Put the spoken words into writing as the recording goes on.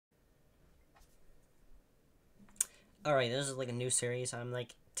Alright, this is like a new series I'm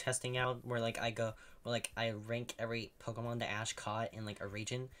like testing out where like I rank every Pokemon that Ash caught in like a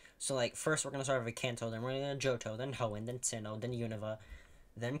region. So like first we're gonna start with Kanto, then we're gonna Johto, then Hoenn, then Sinnoh, then Unova,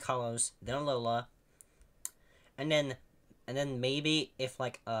 then Kalos, then Alola, and then maybe if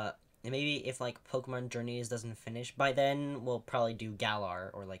like Pokemon Journeys doesn't finish by then we'll probably do Galar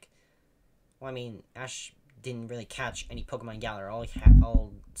or like well I mean Ash didn't really catch any Pokemon Galar. All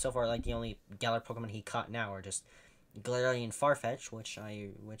so far like the only Galar Pokemon he caught now are just Galarian Farfetch, which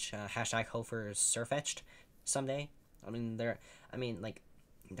hashtag hope for Surfetched someday. I mean like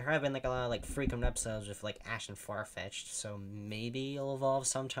there have been like a lot of like frequent episodes with like Ash and Farfetch'd, so maybe it'll evolve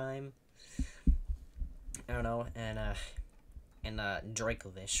sometime. I don't know, and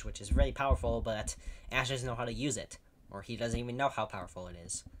Dracovish, which is really powerful, but Ash doesn't know how to use it, or he doesn't even know how powerful it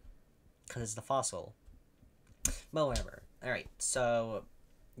is, because it's the fossil. But whatever. All right, so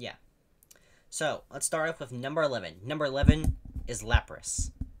yeah. So let's start off with number 11. Number 11 is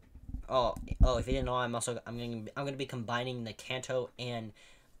Lapras. Oh, if you didn't know, I'm gonna be combining the Kanto and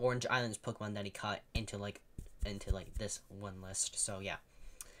Orange Islands Pokemon that he caught into like this one list. So yeah,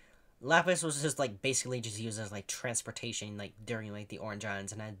 Lapras was just like basically just used as like transportation like during like the Orange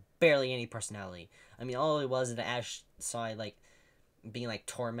Islands and had barely any personality. I mean, all it was is that Ash saw it, like being like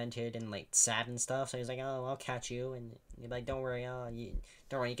tormented and like sad and stuff. So he's like, "Oh, I'll catch you," and he's like, don't worry,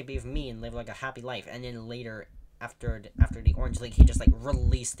 you can be with me and live like a happy life." And then later, after the Orange League, he just like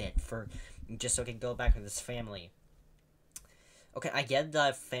released it for just so he could go back with his family. Okay, I get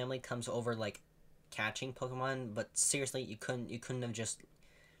that family comes over like catching Pokemon, but seriously, you couldn't have just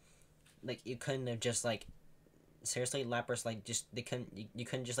like seriously Lapras like just you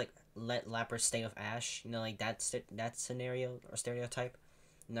couldn't just like let Lapras stay with Ash, you know, like that scenario or stereotype.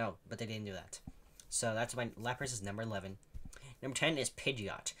 No, but they didn't do that. So that's why Lapras is number 11. Number 10 is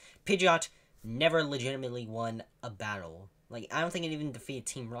Pidgeot. Pidgeot never legitimately won a battle. Like, I don't think it even defeated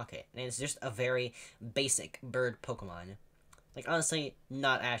Team Rocket. And it's just a very basic bird Pokemon. Like, honestly,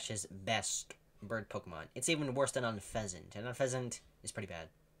 not Ash's best bird Pokemon. It's even worse than Unpheasant. And Unpheasant is pretty bad.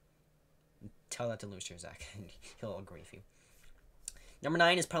 Tell that to Lucier, Zach. He'll agree with you. Number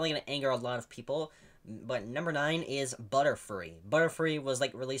 9 is probably going to anger a lot of people. But number 9 is Butterfree. Butterfree was,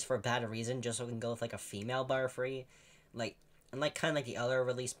 like, released for a bad reason, just so we can go with, like, a female Butterfree. Like, and like kind of like the other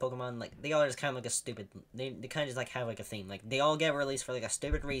released Pokemon, like they all just kind of like a stupid. They kind of just like have like a theme. Like they all get released for like a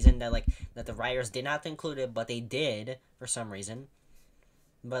stupid reason that the writers did not include it, but they did for some reason.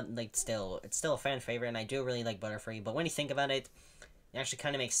 But like still, it's still a fan favorite, and I do really like Butterfree. But when you think about it, it actually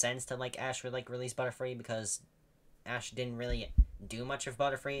kind of makes sense to like Ash would like release Butterfree because Ash didn't really do much of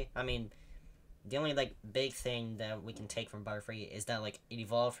Butterfree. I mean, the only like big thing that we can take from Butterfree is that like it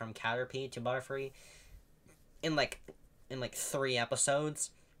evolved from Caterpie to Butterfree in like 3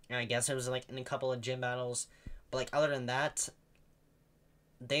 episodes, and I guess it was like in a couple of gym battles. But like other than that,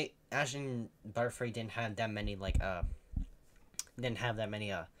 they Ash and Butterfree didn't have that many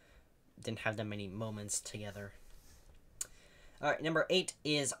moments together. All right, number 8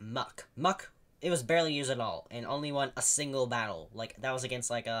 is Muck. Muck, it was barely used at all and only won a single battle. Like that was against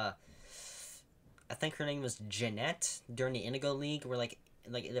like I think her name was Jeanette during the Indigo League, where like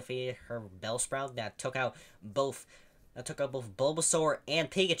it defeated her Bellsprout that took out both Bulbasaur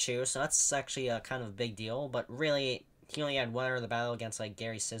and Pikachu, so that's actually a kind of a big deal. But really, he only had one other battle against like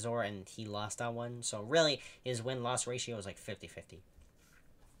Gary Scizor, and he lost that one. So really, his win-loss ratio was like 50-50.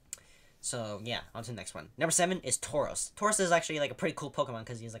 So yeah, on to the next one. Number 7 is Tauros. Tauros is actually like a pretty cool Pokemon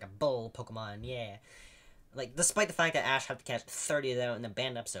because he's like a bull Pokemon. Yeah, like despite the fact that Ash had to catch 30 of them in the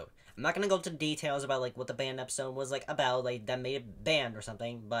banned episode. I'm not gonna go into details about like what the banned episode was like about, like that made it banned or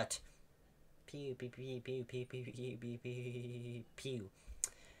something, but pew pew pew pew pew pew pew pew pew pew.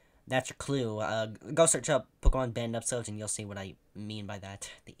 That's your clue. Go search up Pokemon banned episodes and you'll see what I mean by that.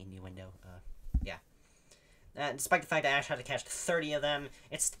 The innuendo. Yeah. Despite the fact that Ash had to catch 30 of them,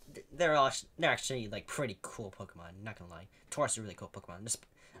 they're actually like pretty cool Pokemon. Not gonna lie, Tauros is a really cool Pokemon. Just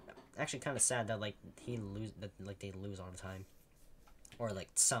actually kind of sad that like they lose all the time, or like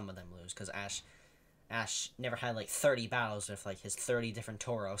some of them lose because Ash never had like 30 battles with like his 30 different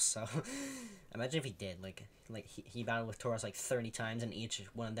Tauros. So imagine if he did like he battled with Tauros like 30 times and each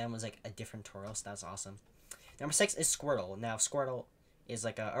one of them was like a different Tauros. That's awesome. Number 6 is Squirtle. Now Squirtle is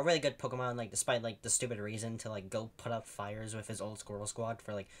like a really good Pokemon, like despite like the stupid reason to like go put up fires with his old Squirtle squad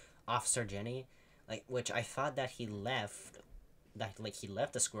for like Officer Jenny, like which I thought that he left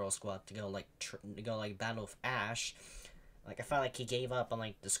the Squirrel Squad to go like battle with Ash. Like I felt like he gave up on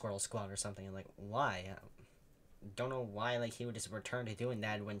like the Squirrel Squad or something. And like why? Don't know why like he would just return to doing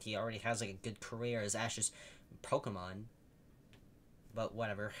that when he already has like a good career as Ash's Pokemon. But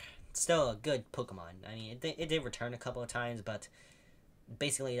whatever. still a good Pokemon. I mean, it did return a couple of times, but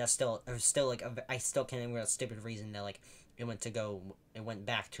basically that's still like I still can't remember a stupid reason that like it went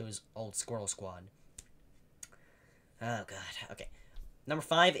back to his old Squirrel Squad. Oh god. Okay. Number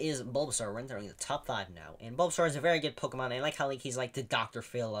 5 is Bulbasaur. We're entering the top 5 now. And Bulbasaur is a very good Pokemon. I like how like he's like the Dr.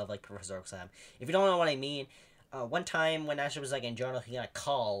 Phil of like Professor Oak's lab. If you don't know what I mean, one time when Ash was like in Johto, he got a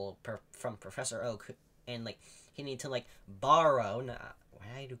call from Professor Oak, and like he needed to like borrow. Why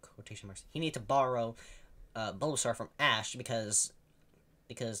did I do quotation marks? He needed to borrow Bulbasaur from Ash because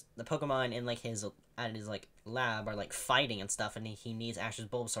the Pokemon in like his like lab are like fighting and stuff, and he needs Ash's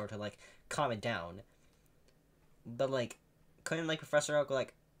Bulbasaur to like calm it down. But like, couldn't like Professor Oak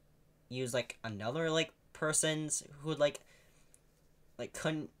like use like another like person's who would like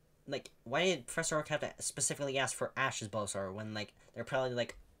couldn't like, why did Professor Oak have to specifically ask for Ash's Bulbasaur when like there are probably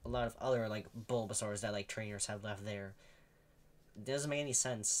like a lot of other like Bulbasaurs that like trainers have left there? It doesn't make any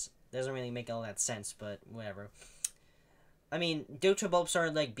sense. It doesn't really make all that sense, but whatever. I mean, due to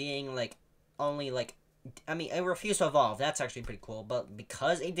Bulbasaur like being like only like, I mean, it refused to evolve. That's actually pretty cool. But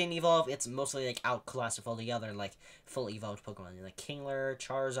because it didn't evolve, it's mostly like outclassed of all the other like fully evolved Pokemon, like Kingler,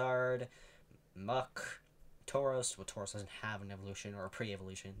 Charizard, Muck, Tauros. Well, Tauros doesn't have an evolution or a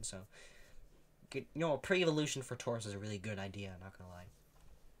pre-evolution, so a pre-evolution for Tauros is a really good idea. I'm not gonna lie.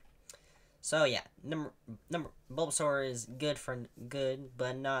 So yeah, number Bulbasaur is good,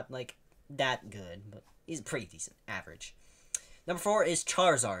 but not like that good. But he's pretty decent, average. Number 4 is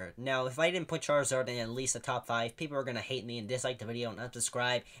Charizard. Now, if I didn't put Charizard in at least the top 5, people are gonna hate me and dislike the video and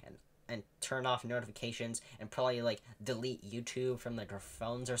unsubscribe and turn off notifications and probably like delete YouTube from like their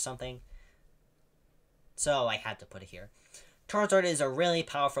phones or something. So I had to put it here. Charizard is a really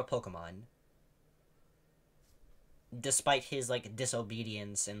powerful Pokemon, despite his like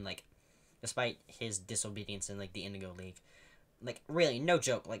disobedience in like the Indigo League. Like, really, no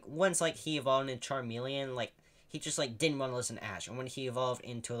joke. Like, once like he evolved into Charmeleon, like he just like didn't want to listen to Ash, and when he evolved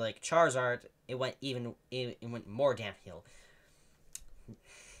into like Charizard, it went more downhill.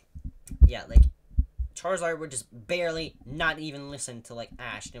 Yeah, like Charizard would just barely not even listen to like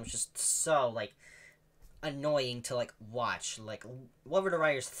Ash, and it was just so like annoying to like watch. Like, what were the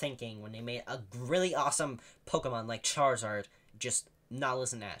writers thinking when they made a really awesome Pokemon like Charizard just not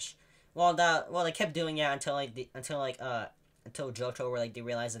listen to Ash? Well, they kept doing it until Johto, where like they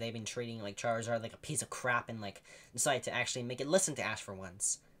realized that they've been treating like Charizard like a piece of crap, and like decided to actually make it listen to Ash for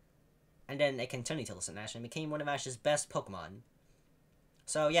once. And then it continued to listen to Ash and became one of Ash's best Pokemon.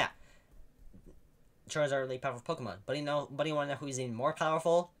 So yeah, Charizard are really powerful Pokemon. But you want to know who's even more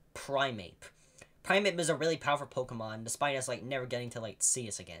powerful? Primeape. Primeape is a really powerful Pokemon, despite us like never getting to like see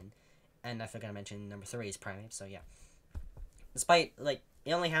us again. And I forgot to mention number 3 is Primeape. So yeah, despite like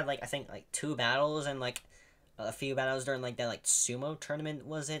it only had like I think like 2 battles and like a few battles during like that like sumo tournament,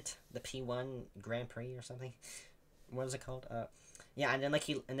 was it the P1 Grand Prix or something? What was it called? Yeah, and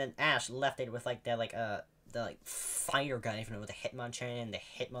then Ash left it with like that like the like fighter gun, even with the Hitmonchan and the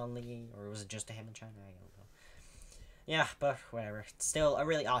Hitmonlee, or was it just a Hitmonchan? I don't know. Yeah, but whatever. Still a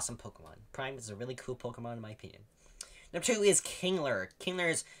really awesome Pokemon. Prime is a really cool Pokemon in my opinion. Number 2 is Kingler.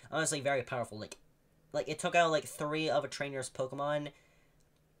 Kingler is honestly very powerful. Like it took out like 3 of a trainer's Pokemon,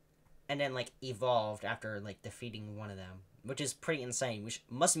 and then like evolved after like defeating one of them, which is pretty insane. Which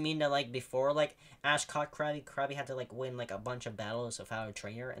must mean that like before like Ash caught Krabby had to like win like a bunch of battles without a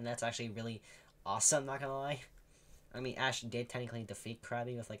trainer, and that's actually really awesome. Not gonna lie. I mean, Ash did technically defeat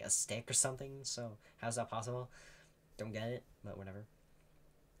Krabby with like a stick or something. So how's that possible? Don't get it, but whatever.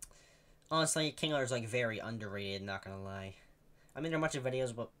 Honestly, Kingler is like very underrated. Not gonna lie. I mean, there are a bunch of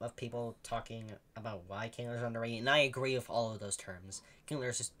videos of people talking about why Kingler is underrated, and I agree with all of those terms. Kingler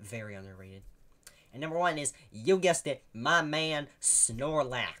is just very underrated. And number 1 is, you guessed it, my man,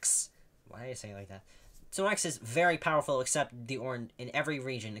 Snorlax. Why did I say it like that? Snorlax is very powerful except in every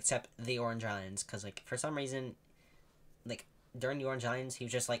region except the Orange Islands, because like for some reason, like during the Orange Islands, he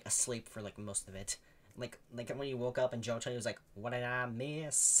was just like asleep for like most of it. Like when he woke up and Johto, he was like, "What did I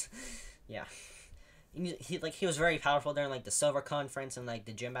miss?" Yeah. He was very powerful during like the Silver Conference and like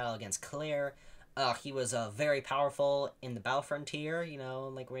the gym battle against Claire. He was very powerful in the Battle Frontier. You know,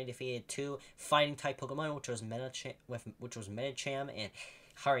 like when he defeated 2 fighting type Pokemon, which was Medicham and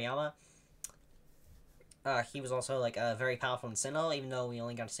Hariyama. He was also like very powerful in Sinnoh, even though we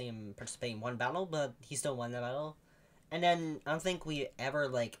only got to see him participate in 1 battle, but he still won that battle. And then I don't think we ever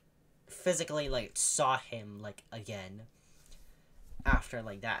like physically like saw him like again. After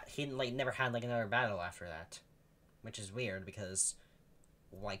like that, he like never had like another battle after that, which is weird because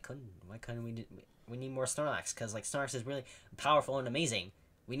why couldn't we need more Snorlax? Because like Snorlax is really powerful and amazing.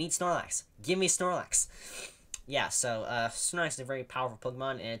 We need Snorlax. Give me Snorlax. yeah, so Snorlax is a very powerful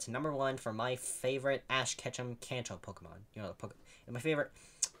Pokemon, and it's number one for my favorite Ash Ketchum Kanto Pokemon. You know, my favorite.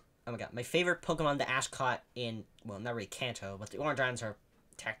 Oh my god, my favorite Pokemon that Ash caught in, well, not really Kanto, but the Orange Islands are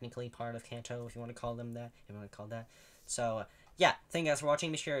technically part of Kanto, if you want to call them that. If you want to call that. So yeah, thank you guys for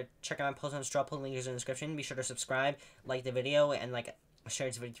watching. Be sure to check out my post on Straw. Link is in the description. Be sure to subscribe, like the video, and share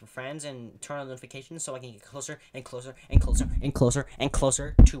this video with your friends, and turn on notifications so I can get closer and closer and closer and closer and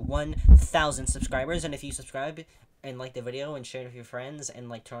closer to 1,000 subscribers. And if you subscribe and like the video and share it with your friends and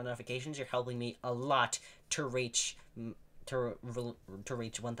turn on notifications, you're helping me a lot to reach to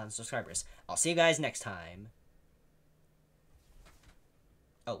reach 1,000 subscribers. I'll see you guys next time.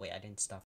 Oh wait, I didn't stop.